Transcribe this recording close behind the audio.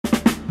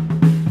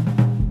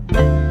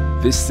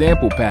This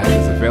sample pack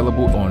is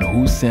available on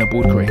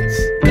WhoSampled crates.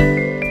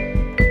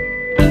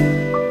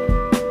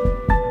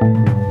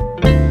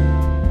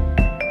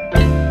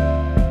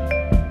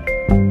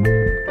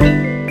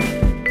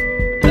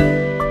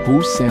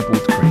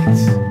 WhoSampled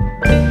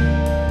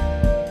crates.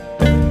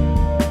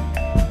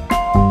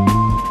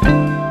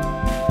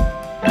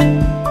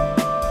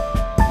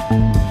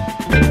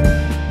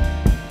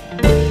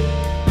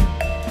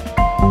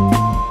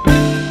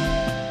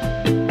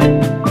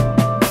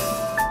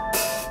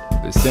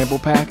 The sample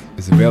pack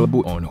is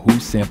available on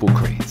WhoSampled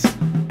crates.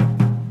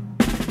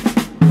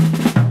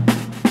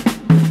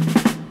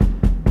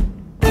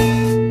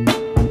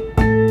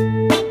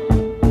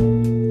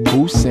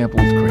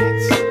 WhoSampled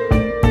crates.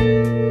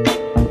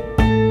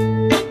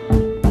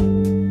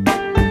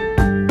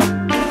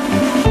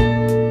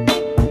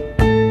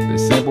 The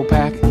sample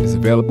pack is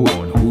available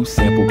on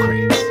WhoSampled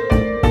crates.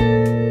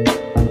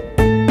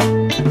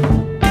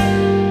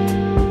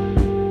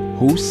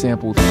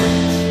 WhoSampled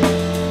crates.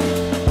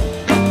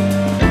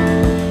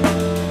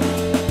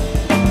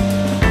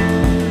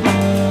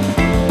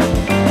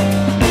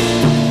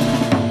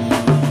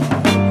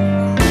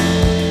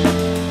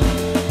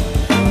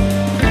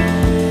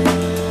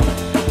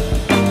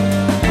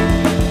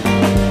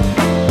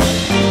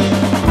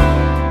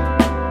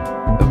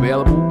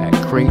 Available at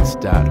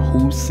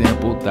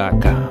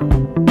crates.whosampled.com.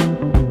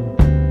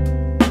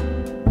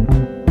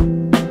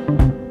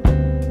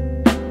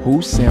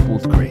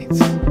 WhoSampled crates.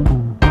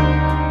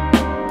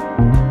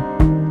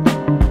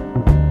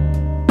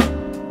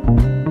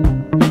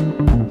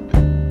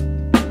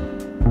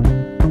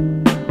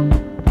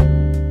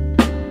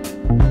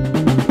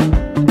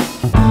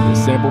 The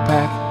sample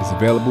pack is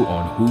available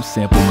on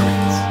WhoSampled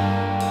crates.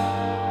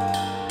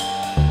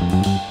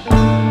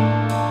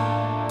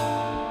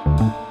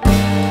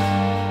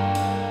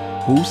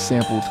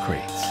 WhoSampled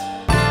crates.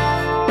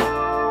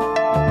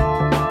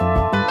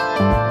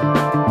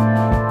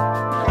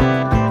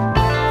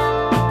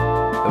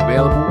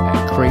 Available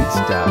at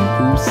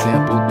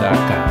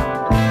crates.whosampled.com.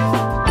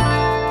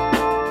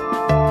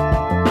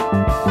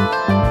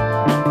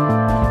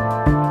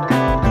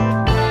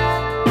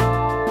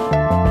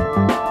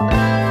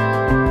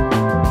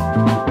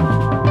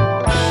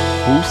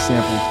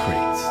 WhoSampled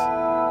crates.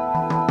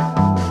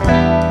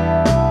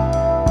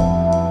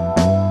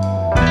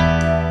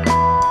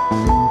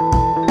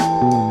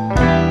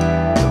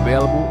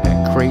 Available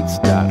at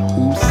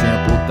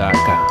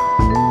crates.whosampled.com.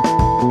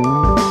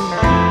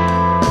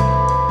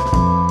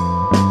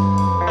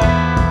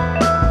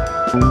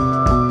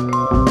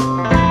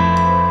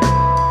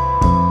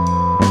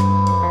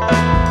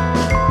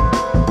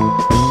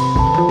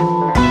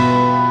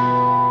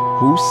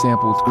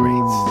 WhoSampled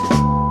crates.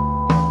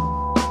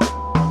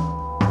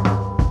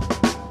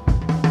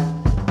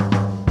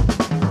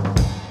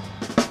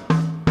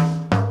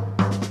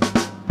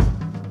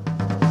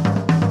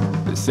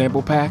 The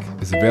sample pack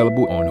is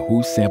available on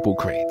WhoSampled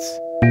crates.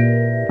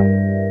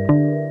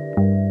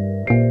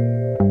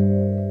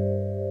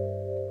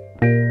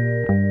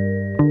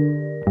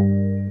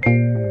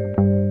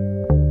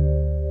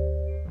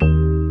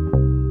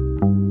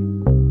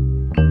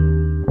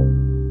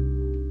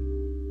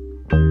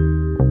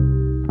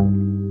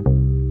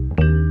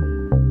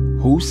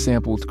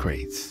 WhoSampled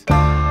crates.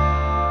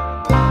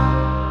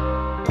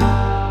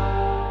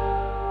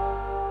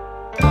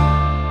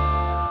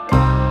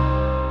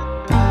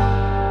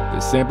 The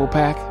sample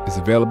pack is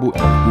available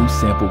on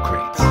WhoSampled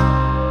crates.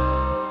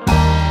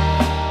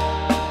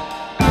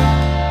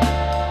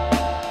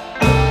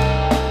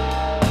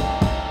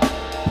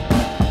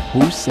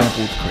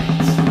 WhoSampled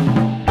crates.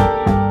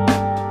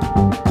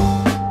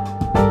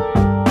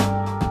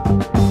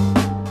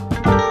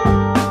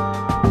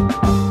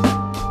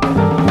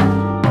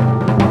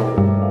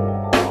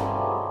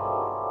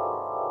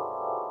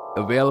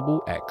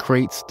 Available at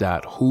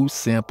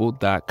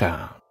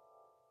crates.whosampled.com.